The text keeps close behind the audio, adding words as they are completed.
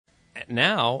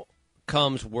now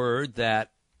comes word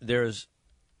that there's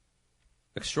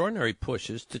extraordinary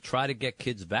pushes to try to get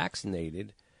kids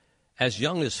vaccinated as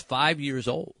young as 5 years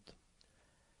old.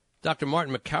 Dr.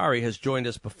 Martin Makary has joined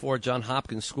us before. Johns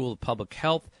Hopkins School of Public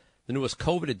Health. The newest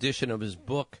COVID edition of his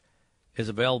book is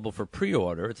available for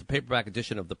pre-order. It's a paperback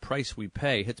edition of The Price We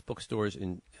Pay. Hits bookstores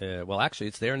actually,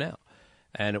 it's there now.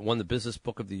 And it won the Business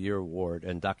Book of the Year award.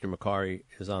 And Dr. Makary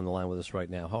is on the line with us right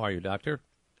now. How are you, Doctor?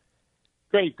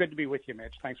 Great. Good to be with you,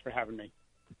 Mitch. Thanks for having me.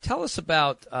 Tell us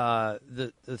about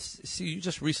you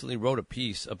just recently wrote a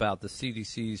piece about the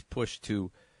CDC's push to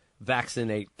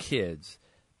vaccinate kids.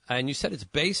 And you said it's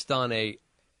based on a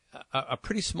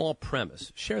pretty small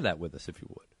premise. Share that with us, if you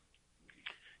would.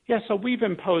 Yeah, so we've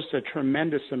imposed a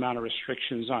tremendous amount of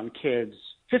restrictions on kids,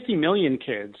 50 million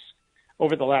kids,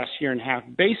 over the last year and a half,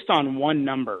 based on one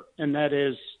number, and that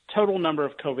is total number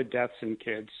of COVID deaths in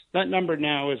kids. That number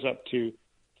now is up to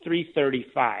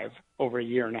 335 over a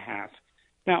year and a half.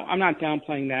 Now, I'm not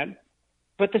downplaying that,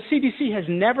 but the CDC has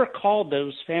never called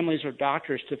those families or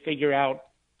doctors to figure out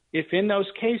if in those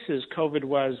cases COVID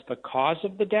was the cause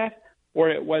of the death or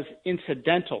it was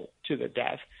incidental to the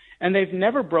death. And they've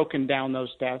never broken down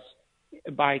those deaths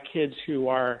by kids who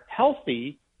are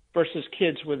healthy versus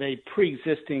kids with a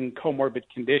pre-existing comorbid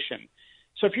condition.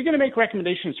 So if you're going to make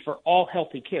recommendations for all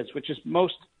healthy kids, which is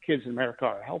most kids in America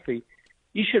are healthy,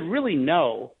 you should really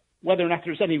know whether or not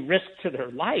there's any risk to their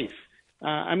life.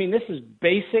 This is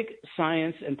basic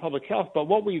science and public health, but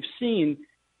what we've seen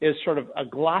is sort of a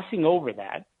glossing over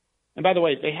that. And by the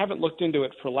way, they haven't looked into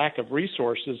it for lack of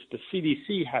resources. The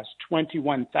CDC has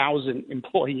 21,000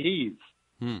 employees,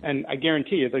 and I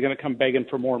guarantee you they're going to come begging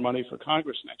for more money for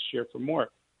Congress next year for more.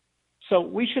 So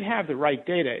we should have the right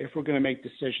data if we're going to make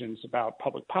decisions about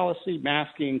public policy,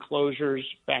 masking, closures,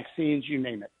 vaccines, you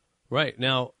name it. Right.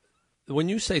 Now, when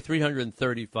you say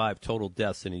 335 total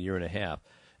deaths in a year and a half,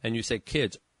 and you say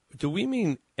kids, do we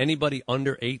mean anybody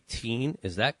under 18?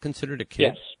 Is that considered a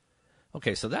kid? Yes.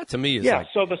 Okay, so that to me is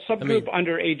so the subgroup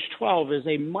under age 12 is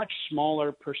a much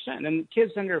smaller percent. And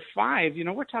kids under 5,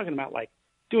 we're talking about like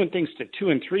doing things to 2-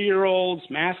 and 3-year-olds,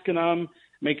 masking them,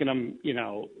 making them,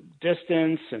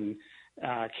 distance and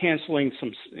canceling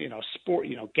some, sport,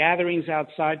 gatherings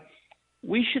outside.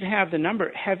 We should have the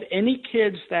number. Have any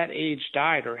kids that age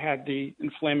died or had the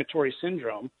inflammatory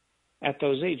syndrome at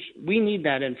those ages? We need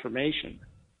that information.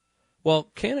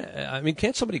 Well,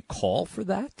 can't somebody call for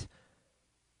that?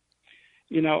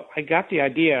 I got the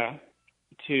idea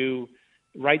to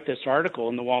write this article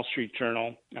in the Wall Street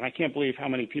Journal, and I can't believe how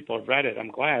many people have read it. I'm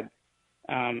glad,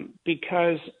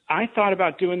 because I thought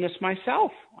about doing this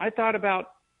myself. I thought about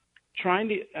trying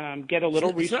to get a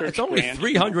little research. It's only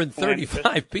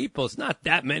 335 people. It's not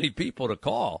that many people to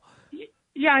call.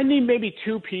 Yeah, I need maybe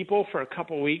 2 people for a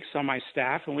couple of weeks on my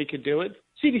staff, and we could do it.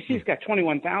 CDC's got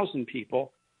 21,000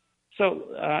 people. So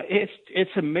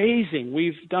it's amazing.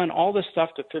 We've done all this stuff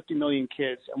to 50 million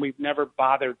kids, and we've never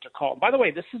bothered to call. By the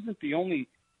way, this isn't the only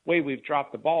way we've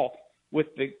dropped the ball. With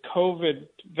the COVID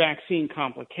vaccine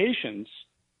complications,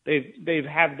 they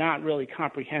have not really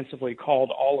comprehensively called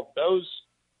all of those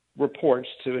reports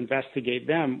to investigate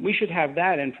them. We should have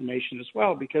that information as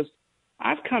well, because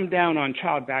I've come down on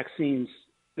child vaccines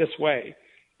this way.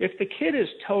 If the kid is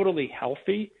totally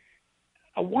healthy,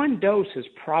 one dose is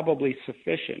probably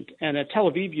sufficient. And at Tel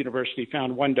Aviv University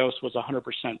found one dose was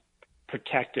 100%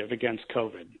 protective against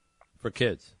COVID. For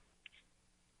kids?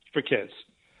 For kids.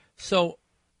 So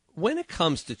when it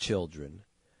comes to children,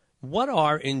 what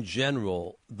are in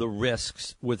general the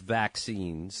risks with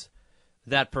vaccines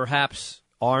that perhaps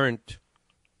aren't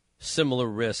similar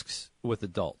risks with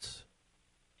adults?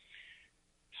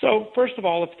 So first of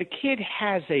all, if the kid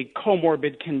has a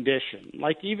comorbid condition,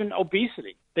 like even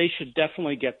obesity, they should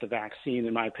definitely get the vaccine,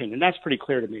 in my opinion. That's pretty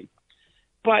clear to me.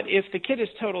 But if the kid is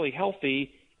totally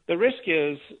healthy, the risk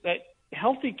is that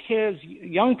healthy kids,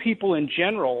 young people in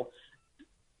general,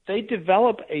 they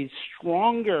develop a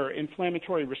stronger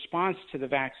inflammatory response to the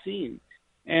vaccine.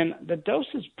 And the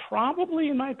dose is probably,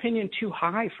 in my opinion, too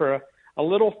high for a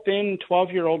little thin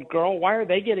 12-year-old girl. Why are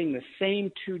they getting the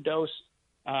same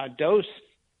dose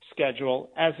schedule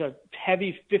as a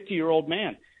heavy 50-year-old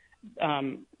man?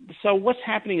 So what's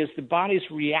happening is the body's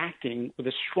reacting with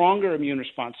a stronger immune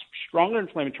response, stronger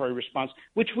inflammatory response,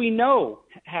 which we know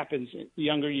happens the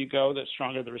younger you go, the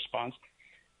stronger the response.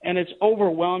 And it's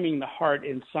overwhelming the heart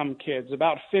in some kids.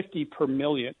 About 50 per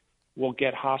million will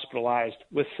get hospitalized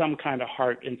with some kind of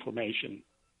heart inflammation.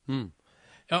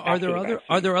 Are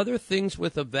there other things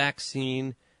with a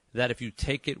vaccine that if you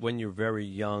take it when you're very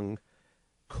young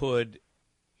could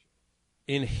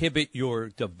inhibit your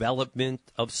development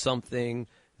of something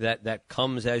that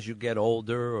comes as you get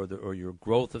older, or your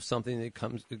growth of something that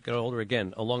comes to get older?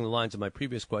 Again, along the lines of my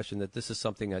previous question, that this is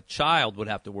something a child would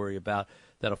have to worry about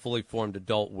that a fully formed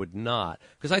adult would not.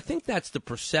 Because I think that's the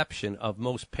perception of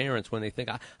most parents when they think,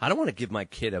 I don't want to give my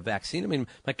kid a vaccine. I mean,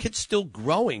 my kid's still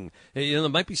growing. There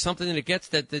might be something that it gets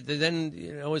that then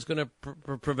is going to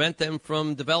prevent them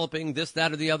from developing this,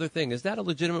 that, or the other thing. Is that a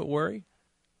legitimate worry?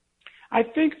 I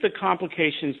think the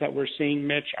complications that we're seeing,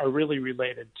 Mitch, are really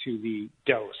related to the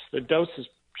dose. The dose is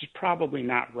probably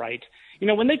not right.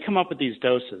 When they come up with these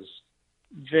doses,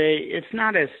 it's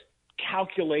not as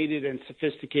calculated and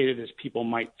sophisticated as people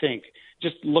might think.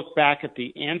 Just look back at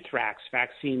the anthrax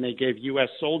vaccine they gave U.S.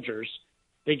 soldiers.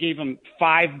 They gave them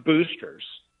 5 boosters.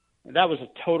 That was a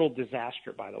total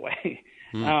disaster, by the way.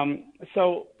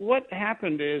 So what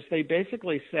happened is they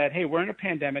basically said, hey, we're in a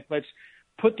pandemic. Let's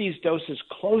put these doses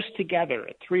close together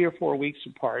at 3 or 4 weeks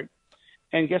apart.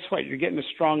 And guess what? You're getting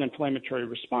a strong inflammatory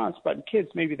response. But in kids,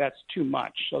 maybe that's too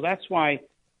much. So that's why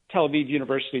Tel Aviv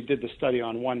University did the study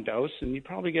on 1 dose, and you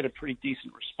probably get a pretty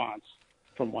decent response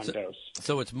from 1 dose.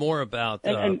 So it's more about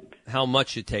how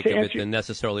much you take of it than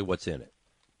necessarily what's in it.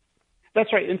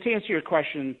 That's right. And to answer your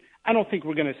question, I don't think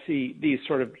we're going to see these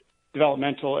sort of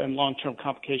developmental and long-term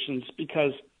complications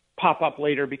pop up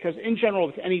later, because in general,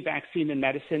 with any vaccine in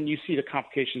medicine, you see the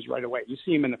complications right away. You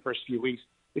see them in the first few weeks.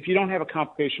 If you don't have a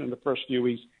complication in the first few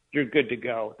weeks, you're good to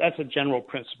go. That's a general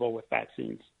principle with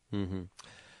vaccines. Mm-hmm.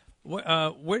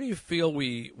 Where do you feel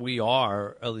we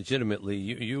are legitimately?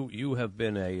 You have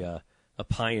been a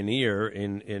pioneer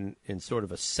in sort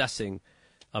of assessing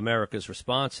America's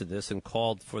response to this, and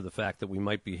called for the fact that we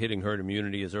might be hitting herd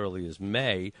immunity as early as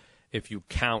May if you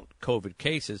count COVID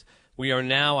cases. We are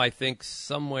now, I think,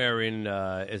 somewhere in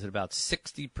is it about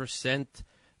 60%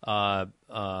 of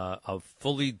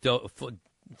fully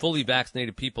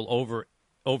vaccinated people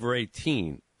over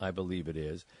 18, I believe it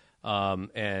is.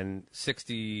 And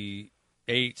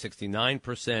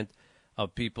 69%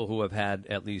 of people who have had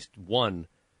at least 1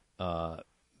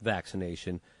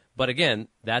 vaccination. But again,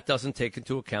 that doesn't take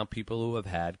into account people who have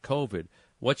had COVID.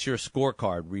 What's your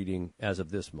scorecard reading as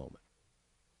of this moment?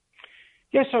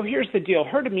 Yeah, so here's the deal.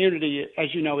 Herd immunity,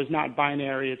 as you know, is not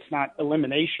binary. It's not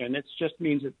elimination. It just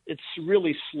means it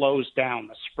really slows down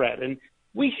the spread. And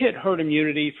we hit herd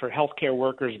immunity for healthcare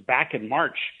workers back in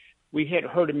March. We hit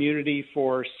herd immunity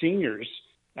for seniors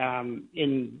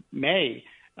in May.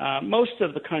 Most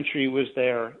of the country was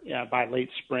there by late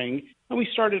spring, and we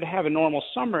started to have a normal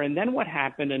summer. And then what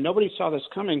happened, and nobody saw this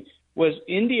coming, was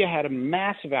India had a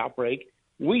massive outbreak.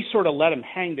 We sort of let them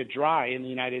hang to dry in the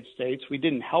United States. We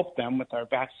didn't help them with our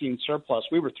vaccine surplus.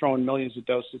 We were throwing millions of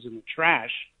doses in the trash.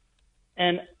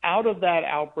 And out of that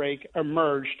outbreak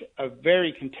emerged a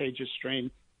very contagious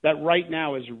strain that right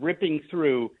now is ripping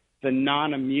through the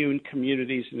non-immune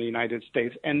communities in the United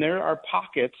States. And there are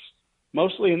pockets,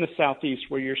 mostly in the Southeast,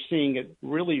 where you're seeing it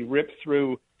really rip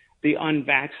through the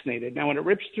unvaccinated. Now, when it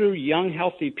rips through young,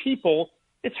 healthy people,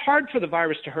 it's hard for the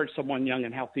virus to hurt someone young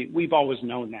and healthy. We've always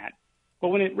known that. But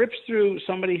when it rips through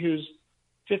somebody who's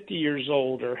 50 years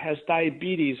old or has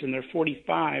diabetes and they're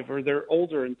 45, or they're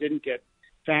older and didn't get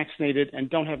vaccinated and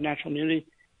don't have natural immunity,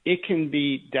 it can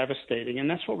be devastating. And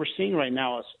that's what we're seeing right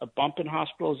now, is a bump in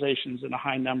hospitalizations and a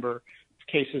high number of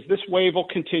cases. This wave will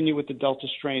continue with the Delta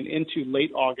strain into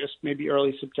late August, maybe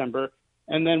early September,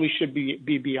 and then we should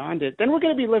be beyond it. Then we're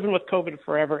going to be living with COVID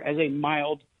forever as a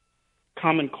mild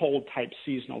common cold type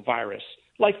seasonal virus,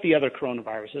 like the other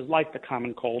coronaviruses, like the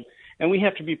common cold. And we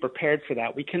have to be prepared for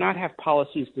that. We cannot have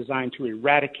policies designed to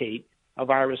eradicate a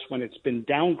virus when it's been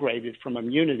downgraded from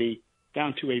immunity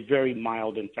down to a very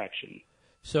mild infection.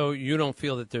 So you don't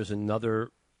feel that there's another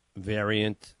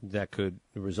variant that could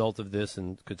result of this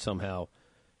and could somehow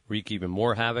wreak even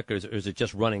more havoc, or is it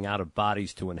just running out of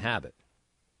bodies to inhabit?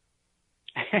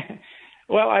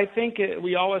 Well, I think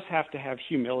we always have to have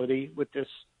humility with this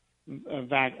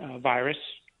virus.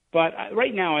 But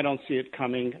right now, I don't see it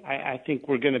coming. I think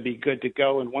we're going to be good to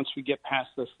go. And once we get past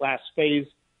this last phase,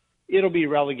 it'll be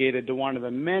relegated to one of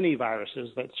the many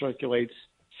viruses that circulates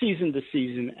season to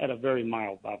season at a very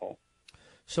mild level.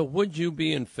 So would you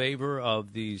be in favor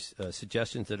of these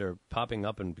suggestions that are popping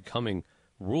up and becoming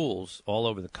rules all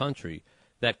over the country,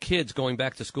 that kids going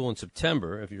back to school in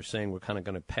September, if you're saying we're kind of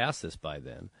going to pass this by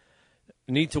then,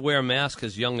 need to wear masks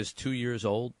as young as 2 years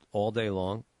old all day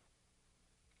long?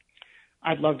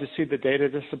 I'd love to see the data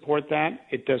to support that.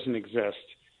 It doesn't exist.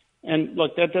 And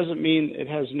look, that doesn't mean it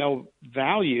has no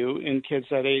value in kids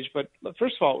that age. But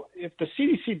first of all, if the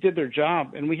CDC did their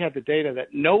job and we had the data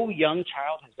that no young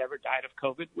child has ever died of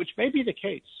COVID, which may be the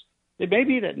case, it may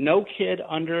be that no kid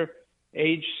under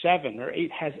age 7 or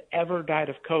 8 has ever died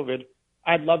of COVID,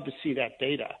 I'd love to see that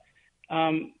data.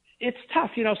 It's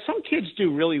tough. You know, some kids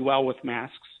do really well with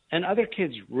masks and other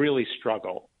kids really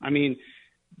struggle. I mean,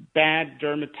 bad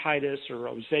dermatitis or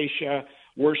rosacea,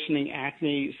 worsening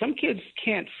acne. Some kids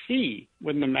can't see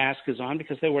when the mask is on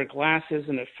because they wear glasses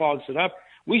and it fogs it up.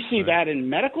 We see that in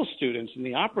medical students in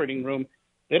the operating room.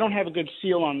 They don't have a good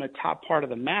seal on the top part of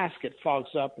the mask. It fogs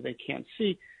up and they can't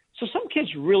see. So some kids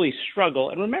really struggle.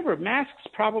 And remember, masks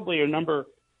probably are number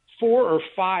 4 or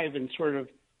 5 in sort of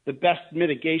the best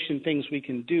mitigation things we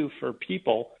can do for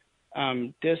people.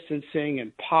 Distancing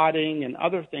and potting and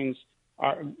other things,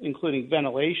 including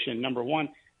ventilation, number 1,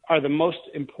 are the most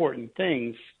important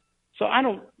things. So I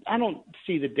don't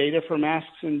see the data for masks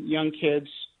in young kids.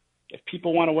 If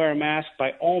people want to wear a mask,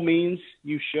 by all means,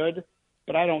 you should.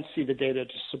 But I don't see the data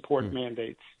to support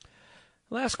mandates.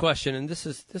 Last question, and this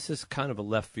is kind of a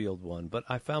left field one, but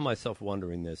I found myself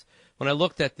wondering this. When I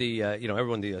looked at the,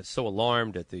 everyone is so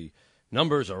alarmed that the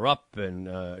numbers are up in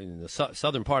the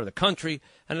southern part of the country,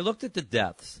 and I looked at the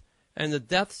deaths. And the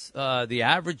deaths, the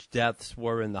average deaths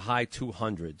were in the high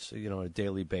 200s, on a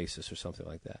daily basis or something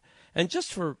like that. And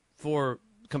just for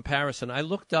comparison, I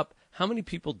looked up how many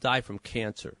people die from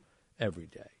cancer every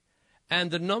day. And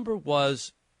the number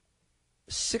was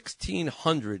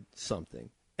 1,600 something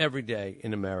every day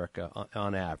in America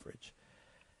on average.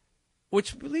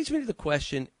 Which leads me to the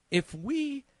question, if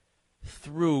we,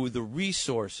 through the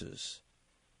resources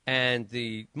and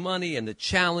the money and the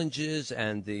challenges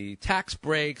and the tax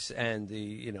breaks and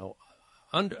the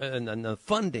and the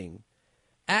funding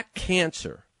at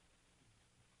cancer,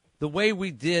 the way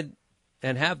we did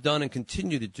and have done and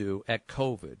continue to do at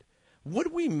COVID,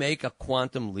 would we make a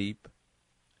quantum leap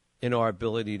in our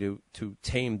ability to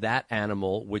tame that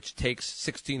animal, which takes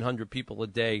 1,600 people a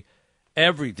day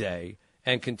every day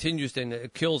and continues to, and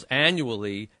it kills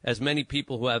annually as many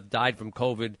people who have died from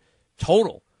COVID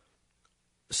total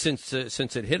since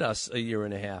it hit us a year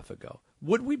and a half ago?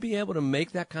 Would we be able to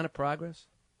make that kind of progress?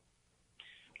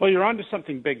 Well, you're onto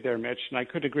something big there, Mitch, and I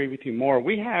could agree with you more.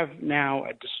 We have now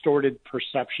a distorted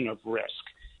perception of risk.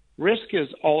 Risk is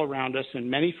all around us in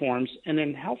many forms, and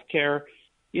in healthcare,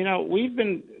 we've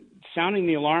been sounding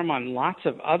the alarm on lots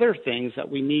of other things that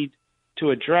we need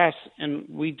to address, and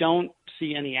we don't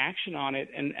see any action on it.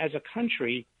 And as a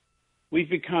country, we've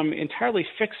become entirely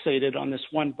fixated on this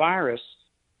one virus.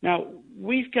 Now,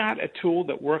 we've got a tool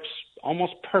that works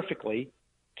almost perfectly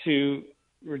to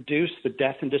reduce the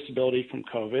death and disability from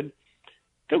COVID.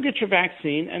 Go get your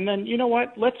vaccine, and then, you know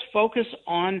what? Let's focus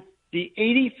on the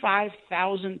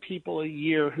 85,000 people a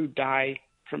year who die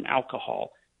from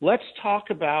alcohol. Let's talk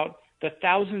about the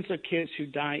thousands of kids who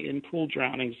die in pool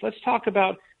drownings. Let's talk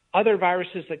about other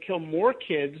viruses that kill more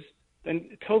kids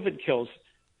than COVID kills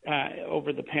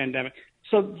over the pandemic.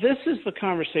 So this is the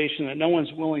conversation that no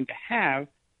one's willing to have.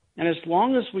 And as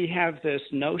long as we have this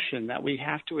notion that we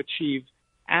have to achieve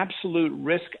absolute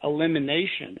risk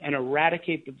elimination and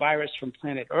eradicate the virus from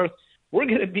planet Earth, we're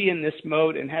going to be in this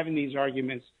mode and having these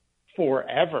arguments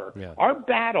forever. Yeah. Our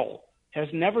battle has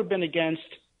never been against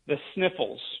the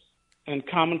sniffles and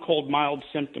common cold mild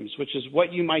symptoms, which is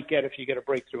what you might get if you get a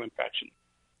breakthrough infection.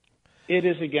 It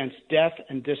is against death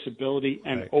and disability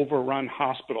and overrun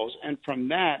hospitals. And from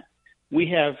that, we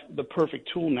have the perfect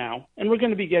tool now, and we're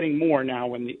going to be getting more now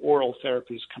when the oral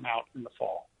therapies come out in the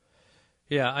fall.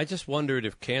 Yeah, I just wondered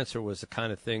if cancer was the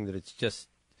kind of thing that it's just,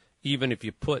 even if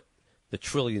you put the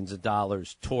trillions of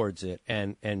dollars towards it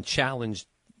and challenged,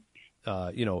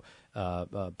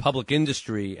 public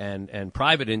industry and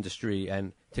private industry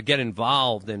and to get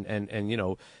involved and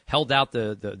held out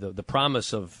the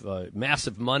promise of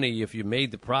massive money if you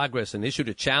made the progress and issued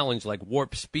a challenge like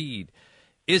warp speed.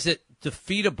 Is it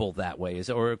defeatable that way?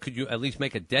 Or could you at least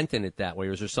make a dent in it that way?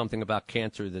 Or is there something about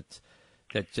cancer that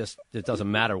it doesn't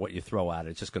matter what you throw at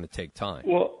it? It's just going to take time.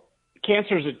 Well,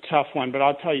 cancer is a tough one, but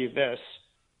I'll tell you this.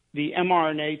 The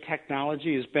mRNA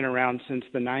technology has been around since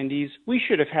the 90s. We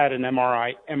should have had an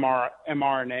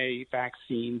mRNA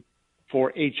vaccine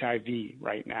for HIV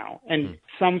right now and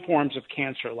some forms of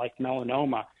cancer like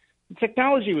melanoma. The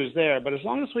technology was there, but as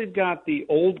long as we've got the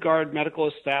old guard medical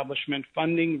establishment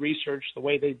funding research the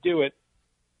way they do it,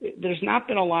 there's not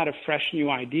been a lot of fresh new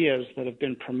ideas that have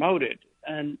been promoted.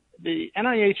 And the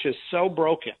NIH is so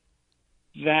broken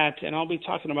that, and I'll be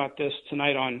talking about this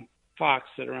tonight on Fox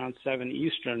at around 7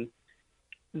 Eastern,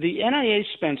 the NIH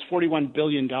spends $41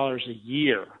 billion a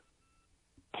year.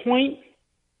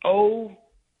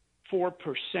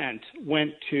 0.04%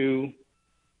 went to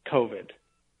COVID,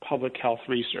 public health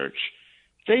research.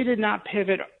 They did not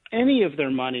pivot any of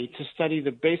their money to study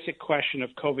the basic question of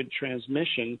COVID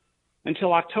transmission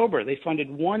until October. They funded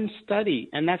one study,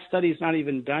 and that study is not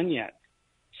even done yet.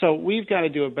 So we've got to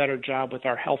do a better job with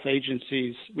our health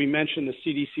agencies. We mentioned the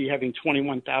CDC having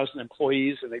 21,000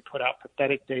 employees, and they put out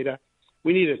pathetic data.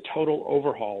 We need a total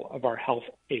overhaul of our health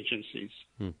agencies.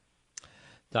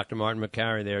 Dr. Martin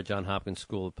Makary there, Johns Hopkins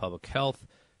School of Public Health.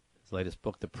 His latest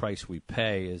book, The Price We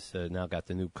Pay, has now got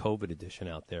the new COVID edition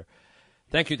out there.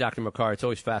 Thank you, Dr. Makary. It's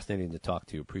always fascinating to talk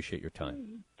to you. Appreciate your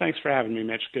time. Thanks for having me,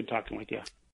 Mitch. Good talking with you.